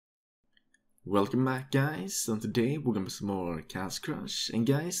Welcome back, guys, and today we're gonna play some more Cast Crush. And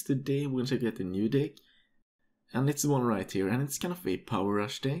guys, today we're gonna check out the new deck, and it's the one right here, and it's kind of a power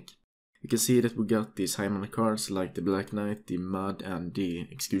rush deck. You can see that we got these high mana cards like the Black Knight, the Mud, and the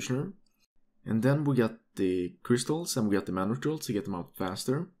Executioner. And then we got the crystals, and we got the mana rituals to get them out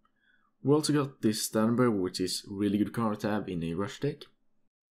faster. We also got this Standby, which is really good card to have in a rush deck.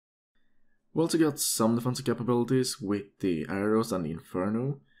 We also got some defensive capabilities with the arrows and the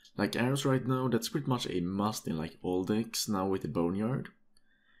inferno. Like arrows right now, that's pretty much a must in like all decks now with the boneyard.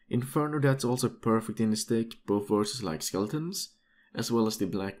 Inferno, that's also perfect in this deck, both versus like skeletons, as well as the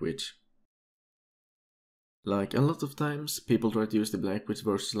Black Witch. Like a lot of times, people try to use the Black Witch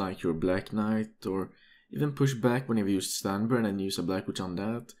versus like your Black Knight, or even push back when you've used Standby and then use a Black Witch on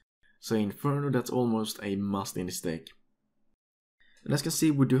that. So Inferno, that's almost a must in this deck. And as you can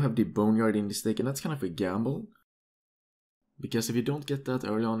see, we do have the boneyard in this deck, and that's kind of a gamble. Because if you don't get that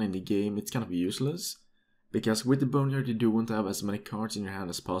early on in the game, it's kind of useless. Because with the boneyard, you do want to have as many cards in your hand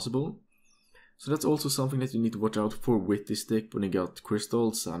as possible. So that's also something that you need to watch out for with this deck when you got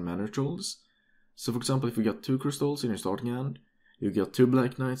crystals and mana rituals. So for example, if you got 2 crystals in your starting hand, you got 2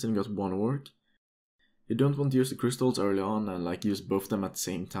 Black Knights and you got 1 Orc. You don't want to use the crystals early on and like use both of them at the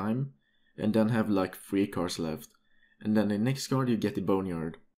same time. And then have like 3 cards left. And then the next card you get the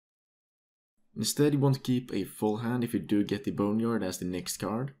boneyard. Instead, you want to keep a full hand if you do get the boneyard as the next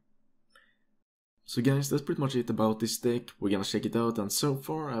card. So guys, that's pretty much it about this deck. We're gonna check it out, and so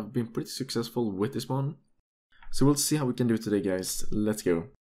far I've been pretty successful with this one. So we'll see how we can do today, guys. Let's go.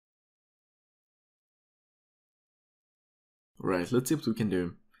 Right, let's see what we can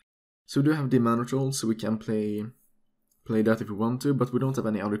do. So we do have the mana ritual, so we can play that if we want to, but we don't have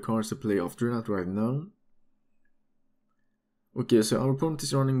any other cards to play after that right now. Okay, so our opponent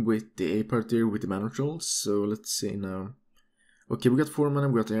is running with the A part here with the mana rituals, so let's see now. Okay, we got 4 mana,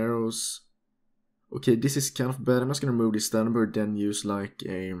 we got the arrows. Okay, this is kind of bad. I'm just gonna remove the Standby, then use like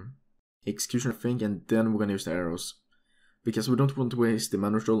a Executioner, I think, and then we're gonna use the arrows. Because we don't want to waste the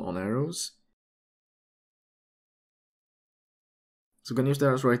mana ritual on arrows. So we're gonna use the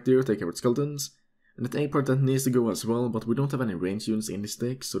arrows right there, take care of the skeletons. And the A part that needs to go as well, but we don't have any range units in this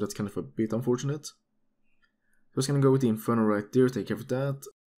deck, so that's kind of a bit unfortunate. So I'm just gonna go with the Inferno right there, take care of that.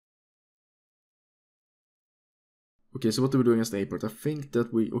 Okay, so what are we doing as the A part? I think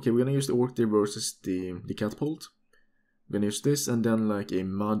that we're gonna use the Orc there versus the Catapult. We're gonna use this and then like a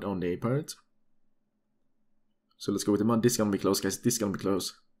Mud on the A part. So let's go with the Mud. This is gonna be close, guys, this is gonna be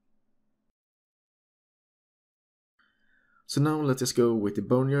close. So now let's just go with the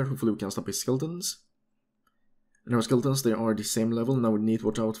boneyard, hopefully we can stop his skeletons. And our skeletons, they are the same level. Now we need to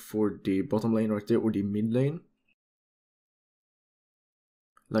watch out for the bottom lane right there, or the mid lane.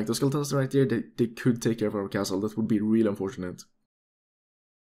 Like those skeletons right there, they could take care of our castle. That would be really unfortunate.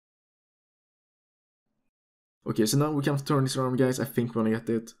 Okay, so now we can turn this around, guys. I think we're gonna get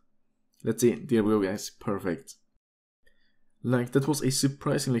it. Let's see. There we go, guys. Perfect. Like, that was a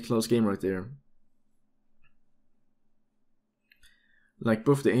surprisingly close game right there. Like,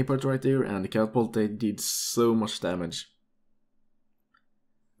 both the A part right there and the catapult, they did so much damage.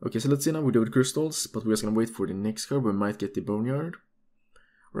 Okay, so let's see now. We do the crystals, but we're just gonna wait for the next card. We might get the boneyard.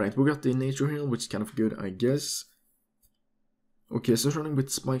 Right, we got the nature heal, which is kind of good, I guess. Okay, so running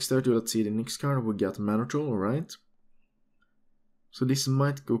with spikes there too. Let's see the next card. We got mana ritual, alright. So this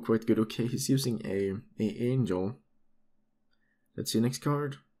might go quite good. Okay, he's using a angel. Let's see next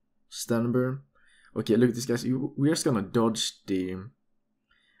card. Standby. Okay, look at this, guys. We're just gonna dodge the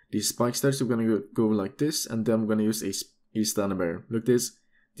spikes there. So we're gonna go like this, and then we're gonna use a Standby. Look this.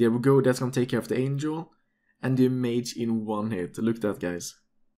 There we go. That's gonna take care of the angel and the mage in one hit. Look at that, guys.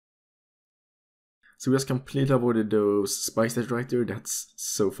 So we just completely avoided those spikes that right there. That's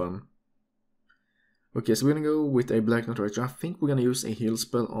so fun. Okay, so we're gonna go with a Black Knight right there. I think we're gonna use a heal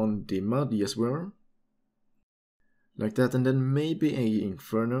spell on the Mud. Yes, we are. Like that, and then maybe a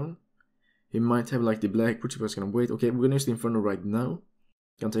Inferno. He might have like the Black, which we're just gonna wait. Okay, we're gonna use the Inferno right now.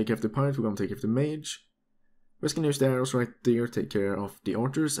 Gonna take care of the pirate, we're gonna take care of the mage. We're just gonna use the arrows right there, take care of the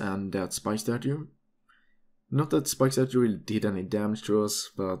archers and that spike statue. Not that spike statue really did any damage to us,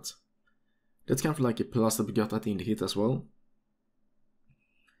 but that's kind of like a plus that we got at the end hit as well.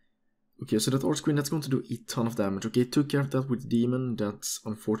 Okay, so that Arch Queen, that's going to do a ton of damage. Okay, took care of that with Demon, that's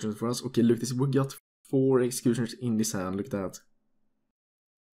unfortunate for us. Okay, look this, we got 4 Executioners in this hand, look at that.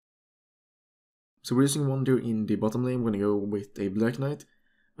 So we're using one there in the bottom lane, we're gonna go with a Black Knight.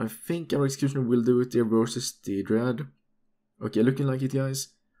 I think our Executioner will do it there versus the Dread. Okay, looking like it, guys.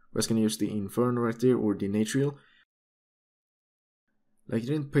 We're just gonna use the Inferno right there, or the Nature Heal. Like, I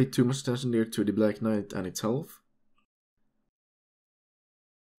didn't pay too much attention there to the Black Knight and its health.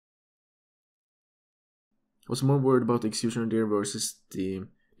 Was more worried about the Executioner there versus the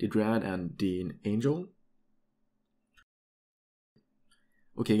Dread and the Angel.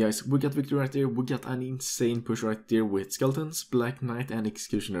 Okay guys, we got victory right there. We got an insane push right there with Skeletons, Black Knight and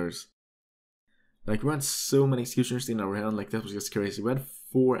Executioners. Like, we had so many Executioners in our hand, like that was just crazy. We had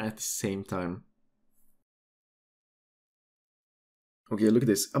 4 at the same time. Okay, look at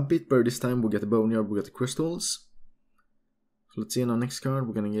this. A bit better this time. We got the boneyard, we got the crystals. So let's see, in our next card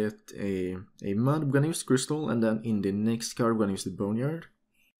we're gonna get a mud. We're gonna use crystal, and then in the next card we're gonna use the boneyard.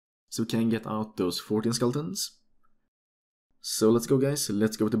 So we can get out those 14 skeletons. So let's go guys,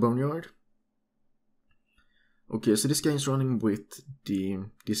 let's go with the boneyard. Okay, so this guy is running with the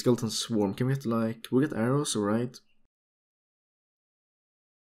skeleton swarm. Can we get like, we get arrows, alright.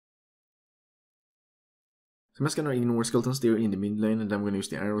 So I'm just gonna ignore skeletons there in the mid lane, and then I'm gonna use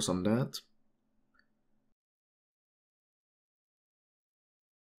the arrows on that.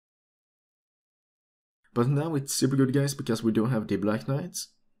 But now it's super good guys, because we don't have the Black Knights.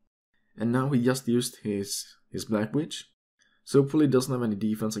 And now he just used his Black Witch. So hopefully he doesn't have any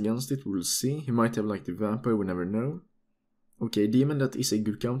defense against it, we'll see. He might have like the Vampire, we never know. Okay, Demon, that is a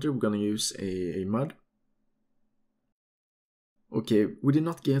good counter, we're gonna use a Mud. Okay, we did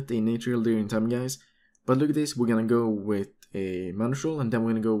not get a Natural there in time guys. But look at this, we're gonna go with a Mantrol, and then we're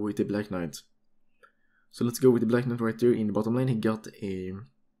gonna go with the Black Knight. So let's go with the Black Knight right there in the bottom lane. He got a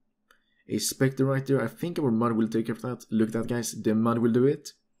Spectre right there. I think our Mud will take care of that. Look at that guys, the Mud will do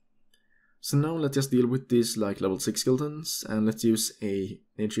it. So now let's just deal with these like level 6 skeletons, and let's use a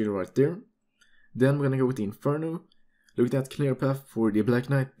Nature right there. Then we're gonna go with the Inferno. Look at that clear path for the Black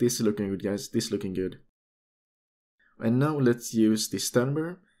Knight. This is looking good guys, this is looking good. And now let's use the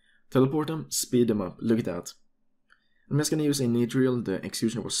Stamber. Teleport them, speed them up, look at that. I'm just gonna use a Nature, the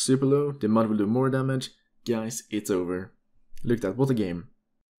Executioner was super low, the Mud will do more damage. Guys, it's over. Look at that, what a game.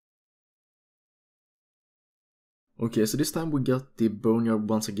 Okay, so this time we got the boneyard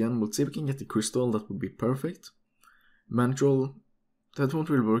once again. We'll see if we can get the crystal, that would be perfect. Mantrol, that won't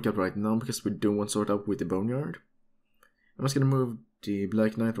really work out right now because we don't want to sort out with the boneyard. I'm just gonna move the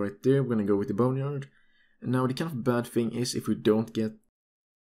Black Knight right there, we're gonna go with the boneyard. And now the kind of bad thing is if we don't get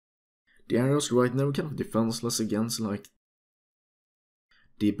the arrows right now, we're kind of defenseless against like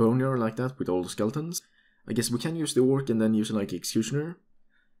the boneyard like that with all the skeletons. I guess we can use the orc and then use like Executioner.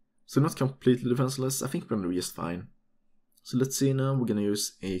 So not completely defenseless, I think we're gonna be just fine. So let's see now, we're gonna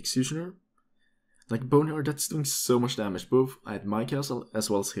use a Executioner. Like boneyard, that's doing so much damage, both at my castle as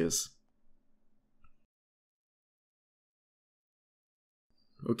well as his.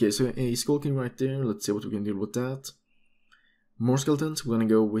 Okay, so a Skull King right there, let's see what we can do with that. More skeletons, we're gonna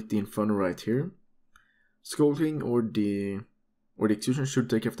go with the Inferno right here. Skull King or the Executioner should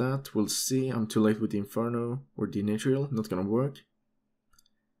take care of that, we'll see. I'm too late with the Inferno or the Natural, not gonna work.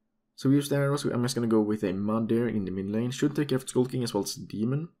 So we use the arrows, I'm just gonna go with a Mud there in the mid lane. Should take care of Skull King as well as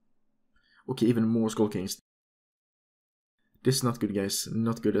Demon. Okay, even more Skull Kings. This is not good guys,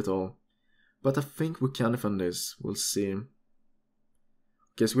 not good at all. But I think we can defend this, we'll see.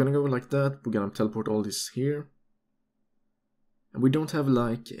 Okay, so we're gonna go like that, we're gonna teleport all this here. And we don't have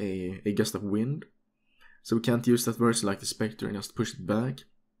like a gust of wind. So we can't use that verse like the Spectre and just push it back.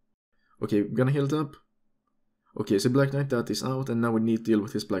 Okay, we're gonna heal it up. Okay, so Black Knight, that is out, and now we need to deal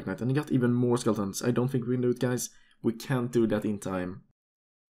with his Black Knight. And he got even more skeletons. I don't think we can do it, guys. We can't do that in time.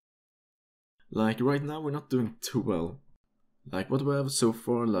 Like, right now we're not doing too well. Like, what do we have so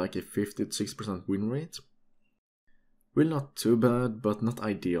far? Like a 50 to 60% win rate. Well, not too bad, but not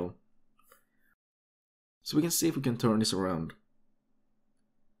ideal. So we can see if we can turn this around.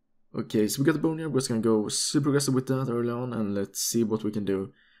 Okay, so we got the boneyard, we're just gonna go super aggressive with that early on, and let's see what we can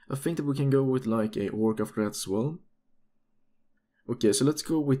do. I think that we can go with like a orc after that as well. Okay, so let's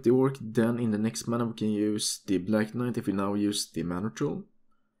go with the orc, then in the next mana we can use the Black Knight if we now use the Mana Troll.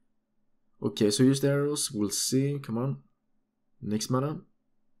 Okay, so use the arrows, we'll see, come on. Next mana.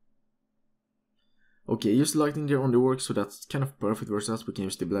 Okay, use the lightning there on the orc, so that's kind of perfect versus us, we can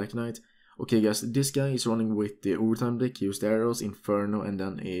use the Black Knight. Okay guys, this guy is running with the overtime deck, use the arrows, Inferno, and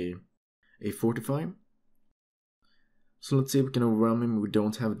then a Fortify. So let's see if we can overwhelm him. We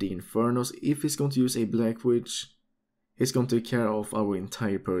don't have the Infernos. If he's going to use a Black Witch, he's going to take care of our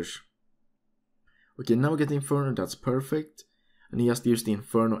entire push. Okay, now we get the Inferno, that's perfect. And he has to use the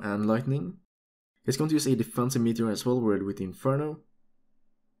Inferno and Lightning. He's going to use a defensive meteor as well, we're ready with the Inferno.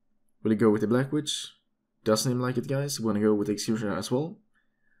 Will he go with the Black Witch? Doesn't seem like it guys, we're gonna go with the Executioner as well.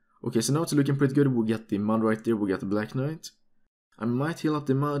 Okay, so now it's looking pretty good, we get the Mud right there, we got the Black Knight. I might heal up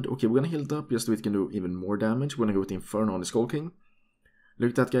the Mud. Okay, we're gonna heal it up just so it can do even more damage. We're gonna go with the Inferno on the Skull King.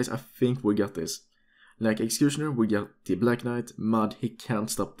 Look at that guys, I think we got this. Like Executioner, we got the Black Knight, Mud, he can't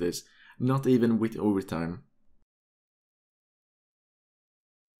stop this. Not even with overtime.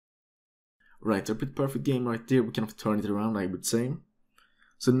 Right, a pretty perfect game right there, we kind of turned it around, I would say.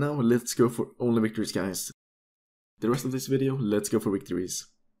 So now let's go for only victories, guys. The rest of this video, let's go for victories.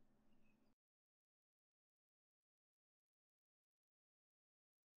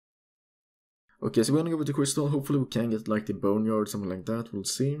 Okay, so we're gonna go with the crystal, hopefully we can get like the boneyard, something like that, we'll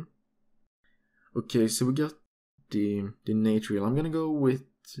see. Okay, so we got the nature. I'm gonna go with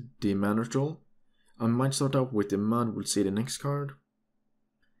the manor troll. I might start out with the mud, we'll see the next card.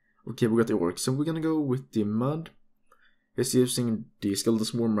 Okay, we got the orc, so we're gonna go with the mud. He's using the skeleton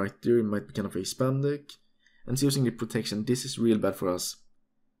swarm right there, it might be kind of a spam deck. And he's using the protection, this is real bad for us.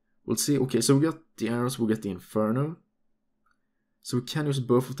 We'll see. Okay, so we got the arrows, we got the inferno. So we can use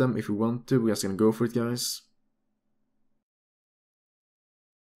both of them if we want to, we're just gonna go for it, guys.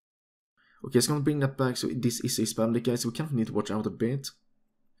 Okay, it's gonna bring that back, so this is a spam deck, guys, so we kind of need to watch out a bit.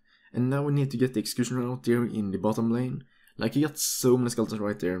 And now we need to get the executioner out there in the bottom lane. Like, you got so many skeletons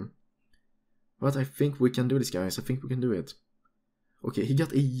right there. But I think we can do this, guys, I think we can do it. Okay, he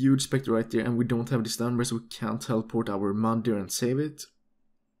got a huge spectre right there, and we don't have the standby, so we can't teleport our mud there and save it.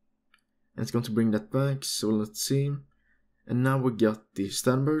 And it's going to bring that back, so let's see. And now we got the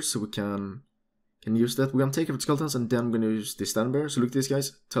standby, so we can use that. We're gonna take out the skeletons, and then we're gonna use the standby. So look at this,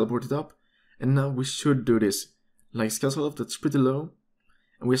 guys, teleport it up. And now we should do this. Like, skeleton health, that's pretty low.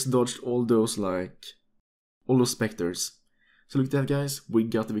 And we just dodged all those, like, all those specters. So look at that, guys, we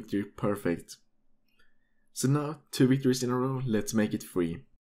got the victory, perfect. So now, 2 victories in a row, let's make it 3.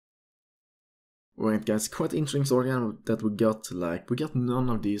 Alright, guys, quite interesting story that we got, like, we got none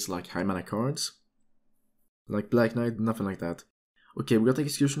of these, like, high mana cards. Like Black Knight, nothing like that. Okay, we got the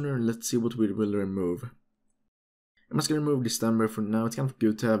Executioner, let's see what we will remove. I'm just gonna remove the standby for now, it's kind of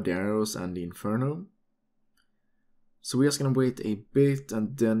good to have the arrows and the inferno. So we're just gonna wait a bit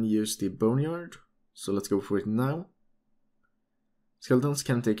and then use the boneyard. So let's go for it now. Skeletons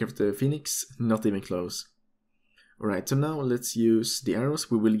can take care of the phoenix, not even close. Alright, so now let's use the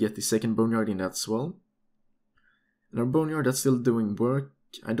arrows, we will get the second boneyard in that as well. And our boneyard, that's still doing work.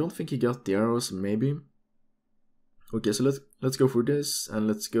 I don't think he got the arrows, maybe. Okay, so let's go for this, and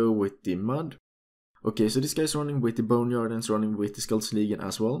let's go with the mud. Okay, so this guy's running with the boneyard and it's running with the skeleton legion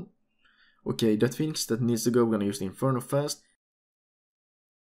as well. Okay, that phoenix that needs to go, we're gonna use the inferno fast.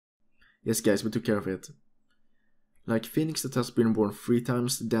 Yes, guys, we took care of it. Like, phoenix that has been born 3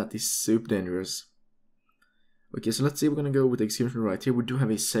 times, that is super dangerous. Okay, so let's see, we're gonna go with the executioner right here. We do have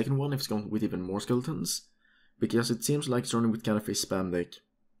a second one if it's going with even more skeletons, because it seems like it's running with kind of a spam deck.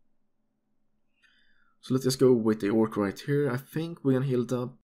 So let's just go with the orc right here. I think we're gonna heal it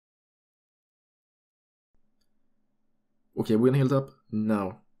up. Okay, we're gonna heal it up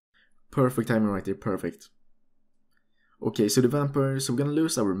now. Perfect timing right there, perfect. Okay, so the vampire, so we're gonna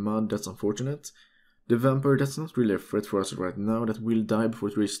lose our mud, that's unfortunate. The vampire, that's not really a threat for us right now, that will die before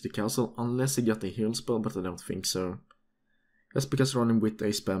it reaches the castle, unless he got a heal spell, but I don't think so. That's because running with a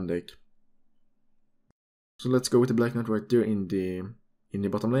spam deck. So let's go with the Black Knight right there in the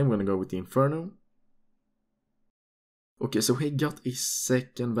bottom lane, we're gonna go with the Inferno. Okay, so he got a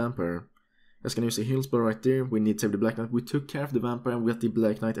second vampire. Just gonna use a heal spell right there, we need to save the Black Knight, we took care of the vampire and we got the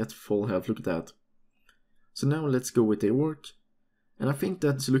Black Knight at full health, look at that. So now let's go with the orc. And I think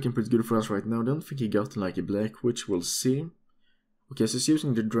that's looking pretty good for us right now. I don't think he got like a black witch, we'll see. Okay, so he's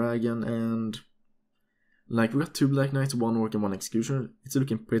using the dragon and... like, we got 2 Black Knights, 1 orc and 1 executioner. It's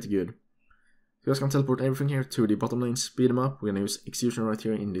looking pretty good. So we're just gonna teleport everything here to the bottom lane, speed them up. We're gonna use executioner right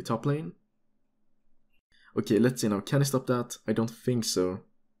here in the top lane. Okay, let's see now, can he stop that? I don't think so.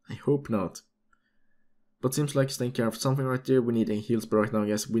 I hope not. But seems like he's taking care of something right there. We need a heal spell right now,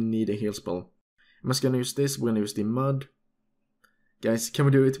 guys. We need a heal spell. I'm just gonna use this, we're gonna use the mud. Guys, can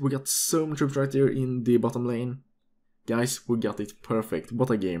we do it? We got so many troops right there in the bottom lane. Guys, we got it. Perfect.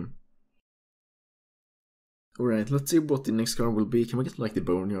 What a game. Alright, let's see what the next card will be. Can we get like the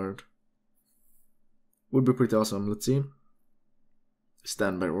boneyard? Would be pretty awesome. Let's see.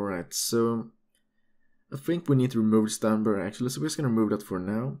 Standby. Alright, so... I think we need to remove the standby actually, so we're just gonna remove that for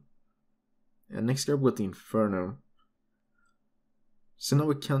now. And next card we got the Inferno. So now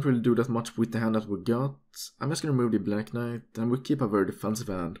we can't really do that much with the hand that we got. I'm just gonna remove the Black Knight and we keep a very defensive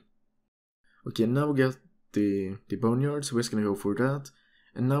hand. Okay, now we get the boneyard, so we're just gonna go for that.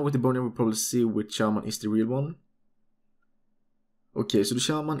 And now with the boneyard we'll probably see which shaman is the real one. Okay, so the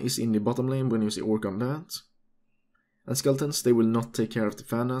shaman is in the bottom lane, we're gonna use the orc on that. And skeletons, they will not take care of the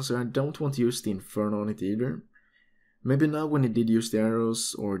Fana, so I don't want to use the Inferno on it either. Maybe now when he did use the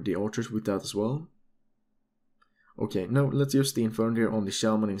arrows or the archers with that as well. Okay, now let's use the Inferno here on the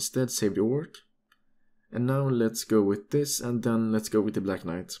shaman instead, save the orc. And now let's go with this, and then let's go with the Black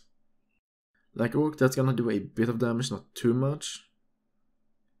Knight. Like orc, that's gonna do a bit of damage, not too much.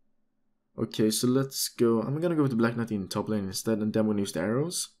 Okay, so let's go. I'm gonna go with the Black Knight in top lane instead, and then we're gonna use the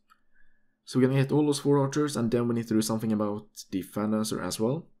arrows. So we're gonna hit all those 4 archers, and then we need to do something about the Fandancer as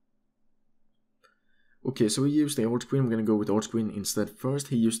well. Okay, so we used the Arch Queen. I'm gonna go with Arch Queen instead first.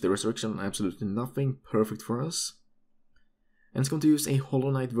 He used the Resurrection, absolutely nothing, perfect for us. And it's going to use a Hollow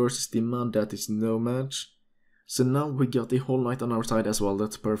Knight versus the Mud, that is no match. So now we got the Hollow Knight on our side as well,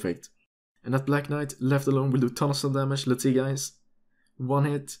 that's perfect. And that Black Knight, left alone, will do tons of damage. Let's see, guys. 1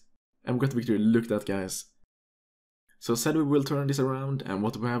 hit, and we got the victory. Look at that, guys. So said we will turn this around, and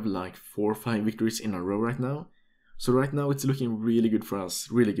what do we have, like 4 or 5 victories in a row right now. So right now it's looking really good for us,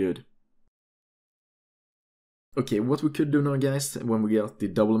 really good. Okay, what we could do now, guys, when we get the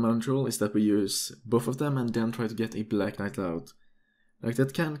double mantle is that we use both of them and then try to get a Black Knight out. Like,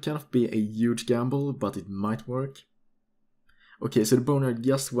 that can kind of be a huge gamble, but it might work. Okay, so the boneyard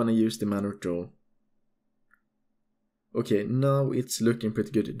just when I use the mana ritual. Okay, now it's looking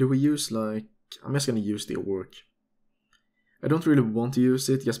pretty good. Do we use, like... I'm just gonna use the orc. I don't really want to use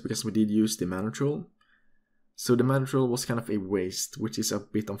it just because we did use the mana ritual. So the mana ritual was kind of a waste, which is a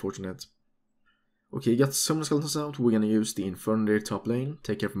bit unfortunate. Okay, got so many skeletons out, we're gonna use the inferno there top lane,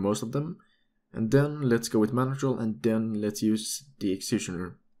 take care of most of them. And then let's go with mana ritual, and then let's use the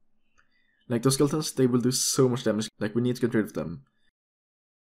executioner. Like, those skeletons, they will do so much damage, like we need to get rid of them.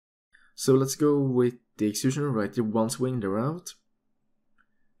 So let's go with the executioner right there, one swing, they're out.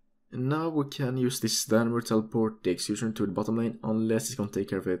 And now we can use this standard teleport the executioner to the bottom lane, unless it's gonna take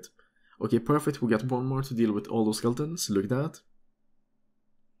care of it. Okay, perfect, we got one more to deal with all those skeletons, look at that.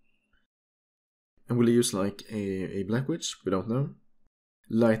 And will he use like a Black Witch? We don't know.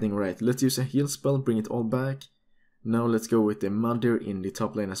 Lightning, right. Let's use a heal spell, bring it all back. Now let's go with the Mother in the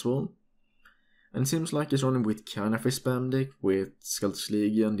top lane as well. And it seems like he's running with kind of a spam deck with Skeleton's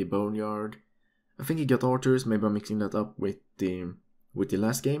Legion, the Boneyard. I think he got archers, maybe I'm mixing that up with the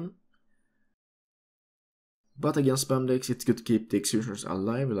last game. But against spam decks, it's good to keep the executioners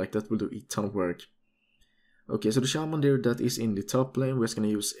alive, like that will do a ton of work. Okay, so the Shaman there that is in the top lane, we're just gonna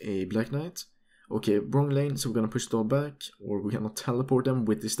use a Black Knight. Okay, wrong lane, so we're gonna push it all back, or we cannot teleport them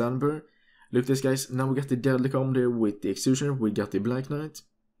with the Stanber. Look at this, guys, now we got the deadly combo there with the Executioner, we got the Black Knight.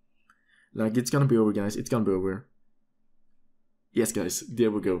 Like, it's gonna be over, guys, it's gonna be over. Yes, guys,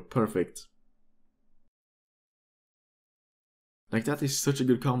 there we go, perfect. Like, that is such a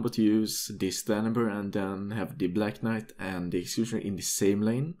good combo to use the Stanber and then have the Black Knight and the Executioner in the same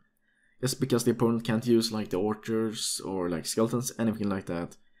lane. Just because the opponent can't use, like, the archers or, like, skeletons, anything like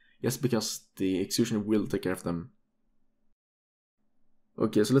that. Just because the executioner will take care of them.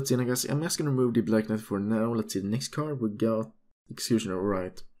 Okay, so let's see now, guys. I'm just gonna remove the Black Knight for now. Let's see the next card. We got executioner,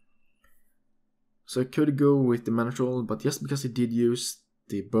 alright. So I could go with the mana troll, but just because he did use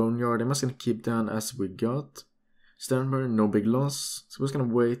the boneyard, I'm just gonna keep down as we got. Standby, no big loss. So we're just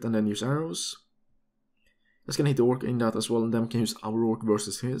gonna wait and then use arrows. Just gonna hit the orc in that as well, and then we can use our orc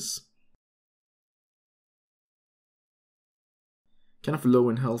versus his. Kind of low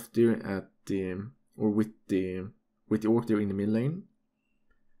in health there at the, or with the orc there in the mid lane.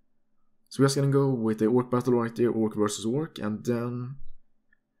 So we're just gonna go with the orc battle right there, orc versus orc, and then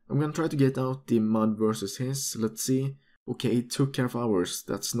I'm gonna try to get out the mud versus his. Let's see. Okay, it took care of ours.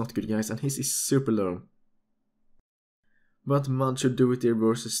 That's not good, guys, and his is super low. But mud should do it there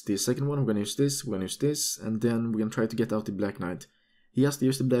versus the second one. We're gonna use this, and then we're gonna try to get out the Black Knight. He has to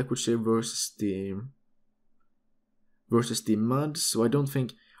use the Black Witch there versus the mud, so I don't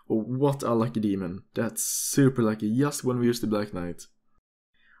think... Oh, what a lucky demon. That's super lucky, just when we use the Black Knight.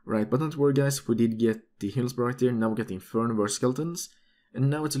 Right, but don't worry, guys, we did get the heal spell right there, now we get the Inferno versus Skeletons, and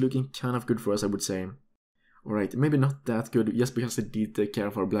now it's looking kind of good for us, I would say. Alright, maybe not that good, just because it did take care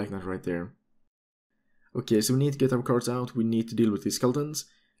of our Black Knight right there. Okay, so we need to get our cards out, we need to deal with these Skeletons.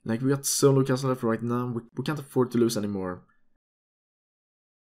 Like, we got so low castle left right now, we can't afford to lose anymore.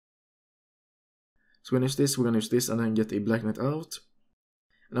 So we're gonna use this, and then get a Black Knight out.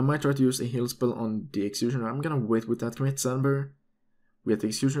 And I might try to use a heal spell on the Executioner. I'm gonna wait with that. Can we hit Sandber? We got the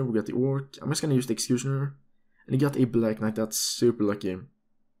Executioner, we got the Orc. I'm just gonna use the Executioner. And he got a Black Knight, that's super lucky.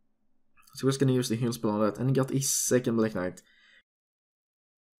 So we're just gonna use the heal spell on that. And he got a second Black Knight.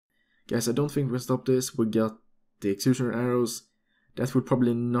 Guys, I don't think we'll stop this. We got the Executioner arrows. That would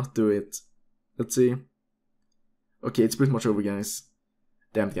probably not do it. Let's see. Okay, it's pretty much over, guys.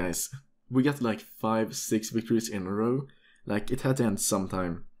 Damn it, guys. We got like 5-6 victories in a row. Like, it had to end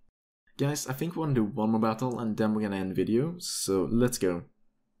sometime. Guys, I think we want to do one more battle and then we're gonna end the video. So, let's go.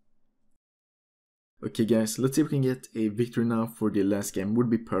 Okay, guys, let's see if we can get a victory now for the last game. Would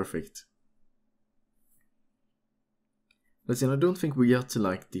be perfect. Let's see, and I don't think we got to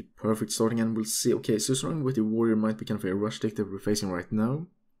like the perfect starting, and we'll see. Okay, so starting with the warrior might be kind of a rush deck that we're facing right now.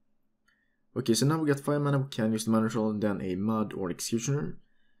 Okay, so now we got 5 mana, we can use the mana troll and then a mud or executioner.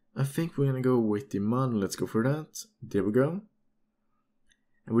 I think we're gonna go with the mud, let's go for that. There we go.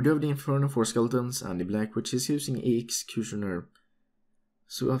 And we do have the inferno for skeletons and the black witch is using a executioner.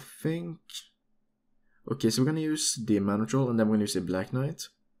 So I think... Okay, so we're gonna use the mana troll and then we're gonna use a black knight.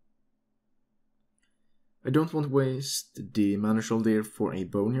 I don't want to waste the mana troll there for a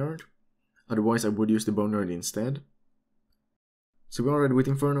boneyard. Otherwise I would use the boneyard instead. So we're already with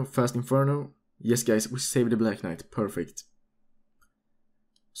inferno, fast inferno. Yes guys, we saved the black knight, perfect.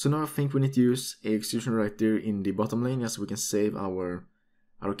 So now I think we need to use a executioner right there in the bottom lane, just so we can save our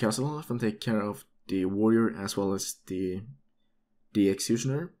castle life and take care of the warrior as well as the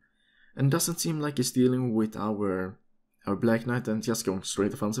executioner. And doesn't seem like he's dealing with our black knight and just going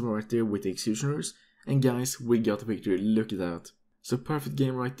straight offensive right there with the executioners. And guys, we got the victory, look at that. So perfect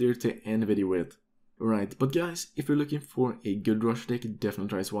game right there to end the video with. Alright, but guys, if you're looking for a good rush deck, definitely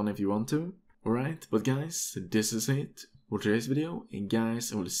try this one if you want to. Alright, but guys, this is it for today's video, and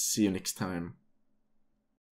guys, I will see you next time.